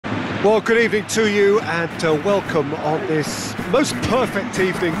Well, good evening to you and welcome on this most perfect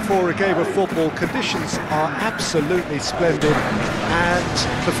evening for a game of football. Conditions are absolutely splendid and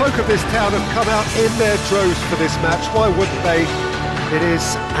the folk of this town have come out in their droves for this match. Why wouldn't they? It is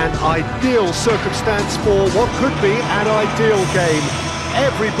an ideal circumstance for what could be an ideal game.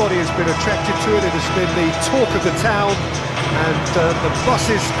 Everybody has been attracted to it. It has been the talk of the town, and the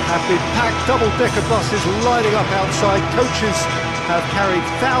buses have been packed, double-decker buses lining up outside. Coaches have carried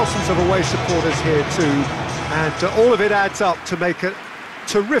thousands of away supporters here too, and all of it adds up to make a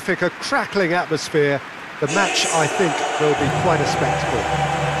terrific, a crackling atmosphere. The match, I think, will be quite a spectacle.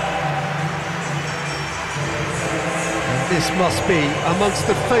 And this must be amongst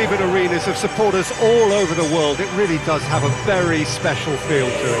the favoured arenas of supporters all over the world. It really does have a very special feel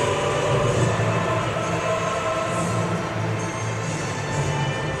to it.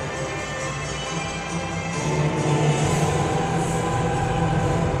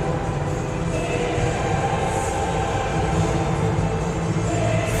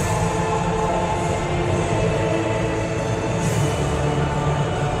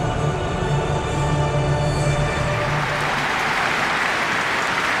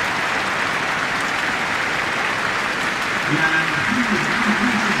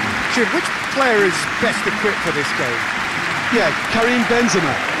 Jim, which player is best equipped for this game? Yeah, Karim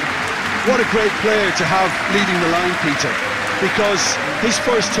Benzema. What a great player to have leading the line, Peter, because his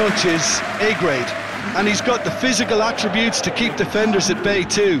first touch is A-grade, and he's got the physical attributes to keep defenders at bay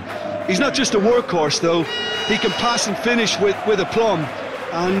too. He's not just a workhorse though, he can pass and finish with aplomb,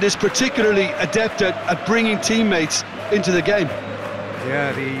 and is particularly adept at bringing teammates into the game.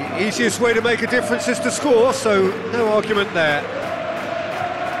 Yeah, the easiest way to make a difference is to score, so no argument there.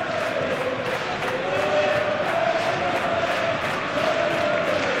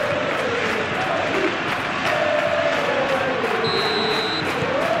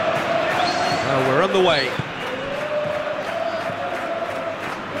 We're on the way.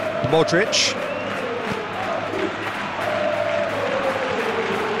 Modric.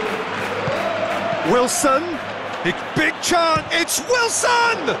 Wilson. Big chance. It's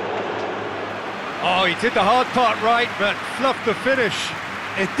Wilson! Oh, he did the hard part right, but fluffed the finish.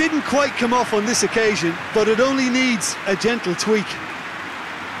 It didn't quite come off on this occasion, but it only needs a gentle tweak.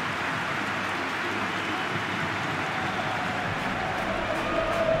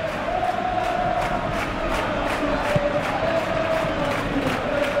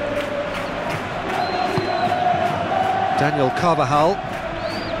 Daniel Carvajal,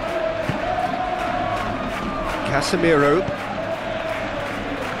 Casemiro,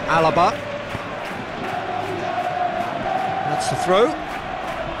 Alaba, that's the throw,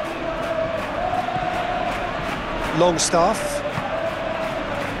 Longstaff,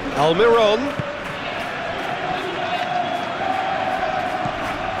 Almiron,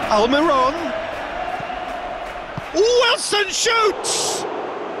 Wilson shoots!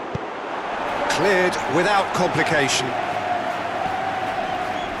 Cleared without complication.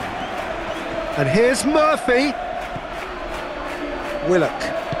 And here's Murphy. Willock.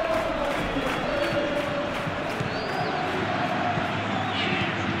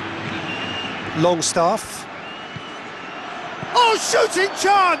 Longstaff. Oh, shooting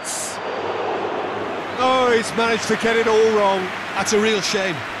chance! Oh, he's managed to get it all wrong. That's a real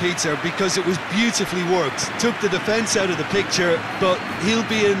shame, Peter, because it was beautifully worked. Took the defence out of the picture, but he'll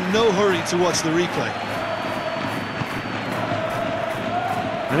be in no hurry to watch the replay.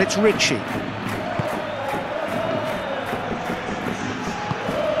 And it's Ritchie.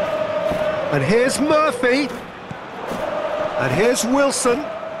 And here's Murphy. And here's Wilson.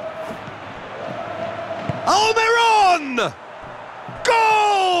 Almiron!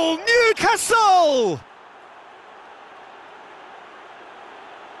 Goal! Newcastle!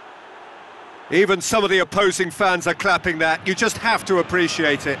 Even some of the opposing fans are clapping that. You just have to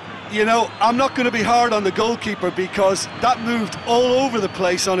appreciate it. You know, I'm not going to be hard on the goalkeeper because that moved all over the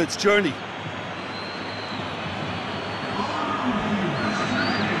place on its journey.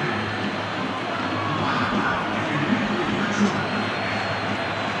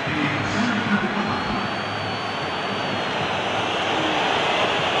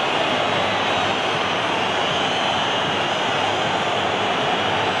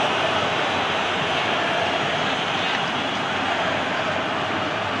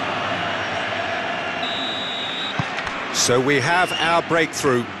 So we have our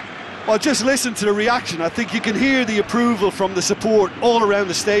breakthrough. Well, just listen to the reaction. I think you can hear the approval from the support all around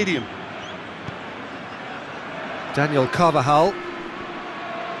the stadium. Daniel Carvajal.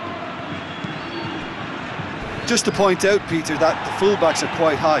 Just to point out, Peter, that the fullbacks are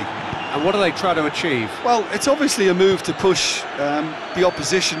quite high. And what do they try to achieve? Well, it's obviously a move to push the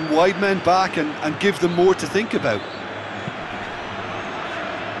opposition wide men back and give them more to think about.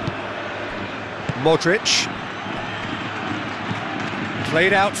 Modric.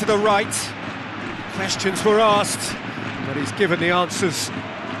 Played out to the right. Questions were asked, but he's given the answers.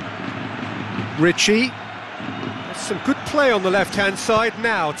 Richie. That's some good play on the left-hand side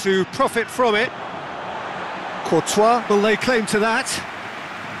now to profit from it. Courtois will lay claim to that.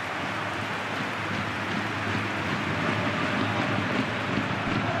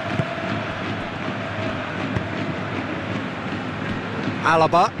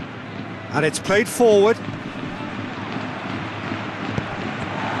 Alaba, and it's played forward.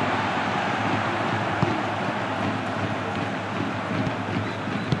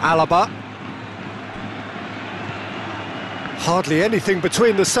 Alaba. Hardly anything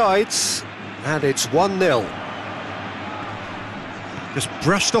between the sides, and it's 1-0. Just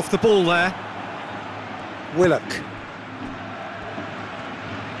brushed off the ball there. Willock.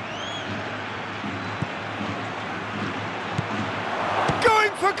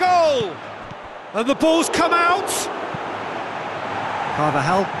 Going for goal! And the ball's come out!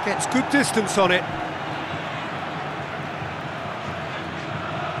 Carvajal gets good distance on it.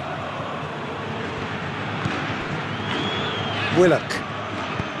 Willock.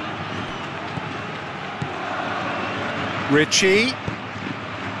 Richie.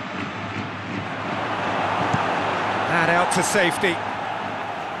 And out to safety.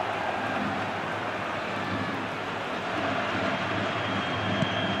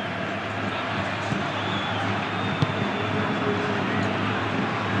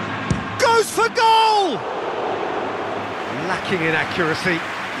 Goes for goal! Lacking in accuracy.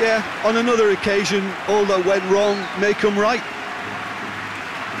 Yeah, on another occasion, all that went wrong may come right.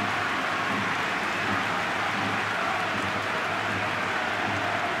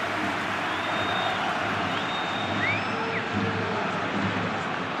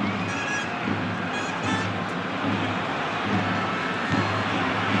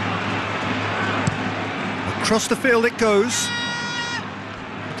 Across the field it goes.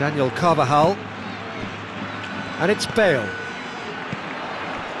 Daniel Carvajal. And it's Bale.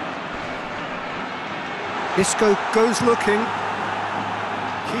 Isco goes looking.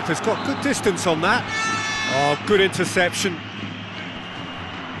 Keeper's got good distance on that. Oh, good interception.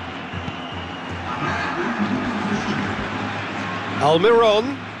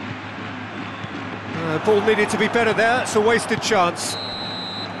 Almiron. Ball needed to be better there. It's a wasted chance.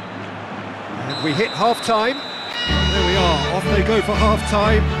 And we hit half-time. There we are, off they go for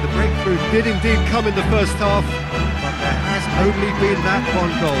half-time. The breakthrough did indeed come in the first half, but there has only been that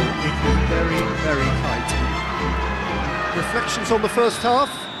one goal. It was very, very tight. Reflections on the first half?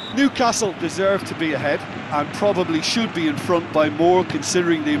 Newcastle deserve to be ahead and probably should be in front by more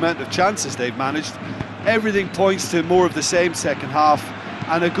considering the amount of chances they've managed. Everything points to more of the same second half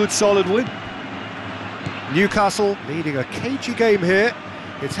and a good solid win. Newcastle leading a cagey game here.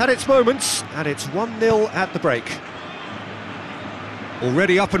 It's had its moments, and it's 1-0 at the break.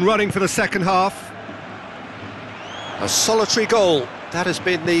 Already up and running for the second half. A solitary goal, that has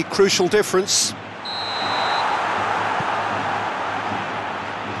been the crucial difference.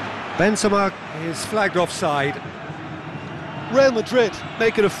 Benzema is flagged offside. Real Madrid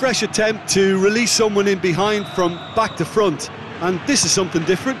making a fresh attempt to release someone in behind from back to front, and this is something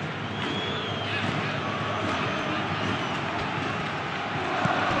different.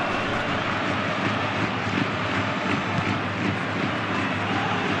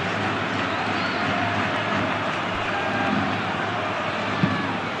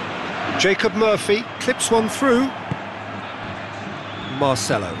 Jacob Murphy clips one through.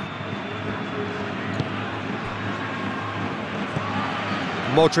 Marcelo.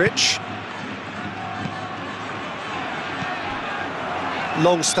 Modric.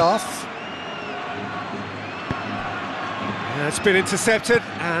 Longstaff. It's been intercepted,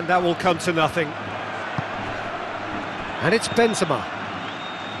 and that will come to nothing. And it's Benzema.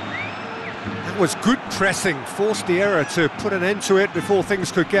 That was good pressing, forced the error to put an end to it before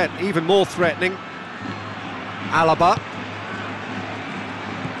things could get even more threatening. Alaba.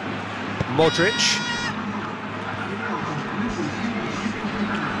 Modric.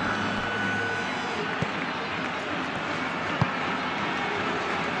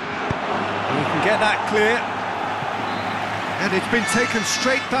 He can get that clear. And it's been taken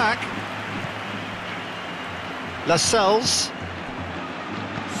straight back. Lascelles.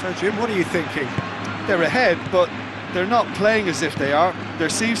 So, Jim, what are you thinking? They're ahead, but they're not playing as if they are. There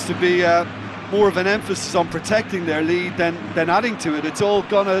seems to be more of an emphasis on protecting their lead than adding to it. It's all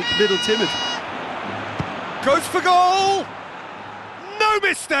gone a little timid. Goes for goal! No! No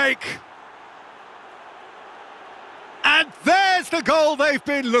mistake! And there's the goal they've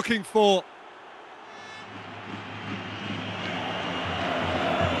been looking for.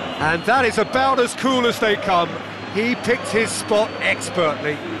 And that is about as cool as they come. He picked his spot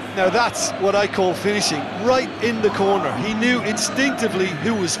expertly. Now that's what I call finishing, right in the corner. He knew instinctively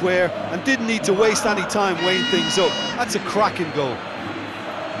who was where and didn't need to waste any time weighing things up. That's a cracking goal.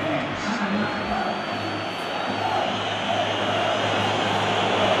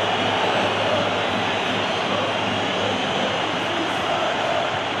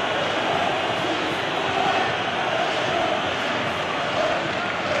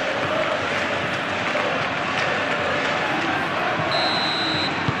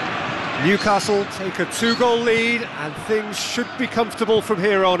 Newcastle take a 2-goal lead and things should be comfortable from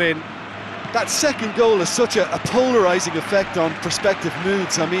here on in. That second goal has such a polarising effect on prospective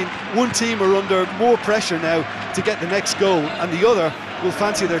moods. I mean, one team are under more pressure now to get the next goal and the other will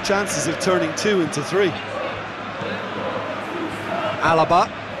fancy their chances of turning 2 into 3. Alaba.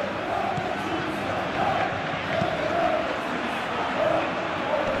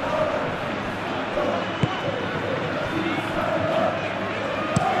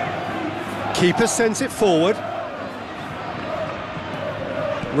 Keeper sends it forward.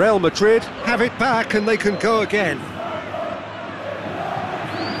 Real Madrid have it back and they can go again.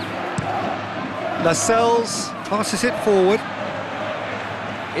 Lascelles passes it forward.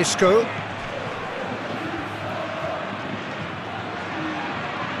 Isco.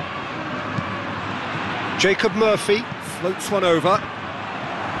 Jacob Murphy floats one over.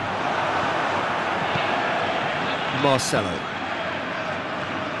 Marcelo.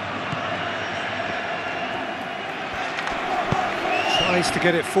 Tries to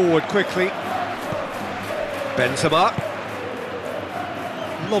get it forward quickly. Benzema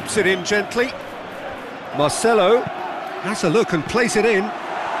lobs it in gently. Marcelo has a look and plays it in.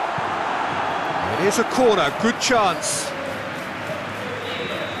 It is a corner, good chance.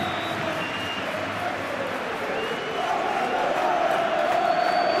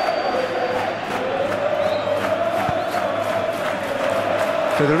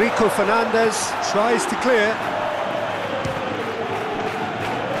 Federico Fernandez tries to clear.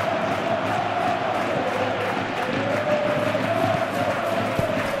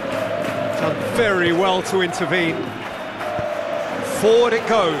 Done very well to intervene. Forward it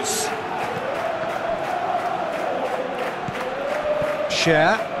goes.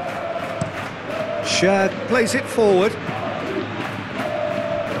 Cher plays it forward.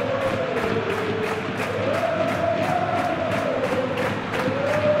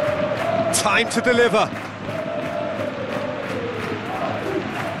 Time to deliver.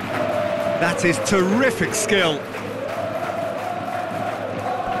 That is terrific skill.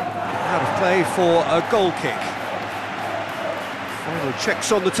 Out of play for a goal kick. Final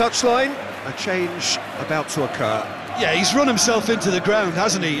checks on the touchline. A change about to occur. Yeah, he's run himself into the ground,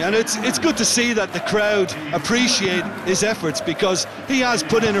 hasn't he? And it's good to see that the crowd appreciate his efforts because he has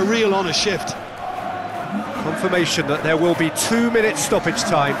put in a real honest shift. Confirmation that there will be 2 minutes stoppage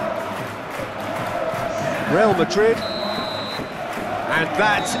time. Real Madrid, and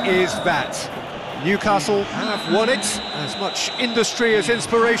that is that. Newcastle have won it, as much industry as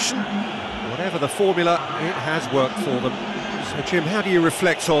inspiration. Whatever the formula, it has worked for them. So Jim, how do you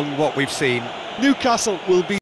reflect on what we've seen? Newcastle will be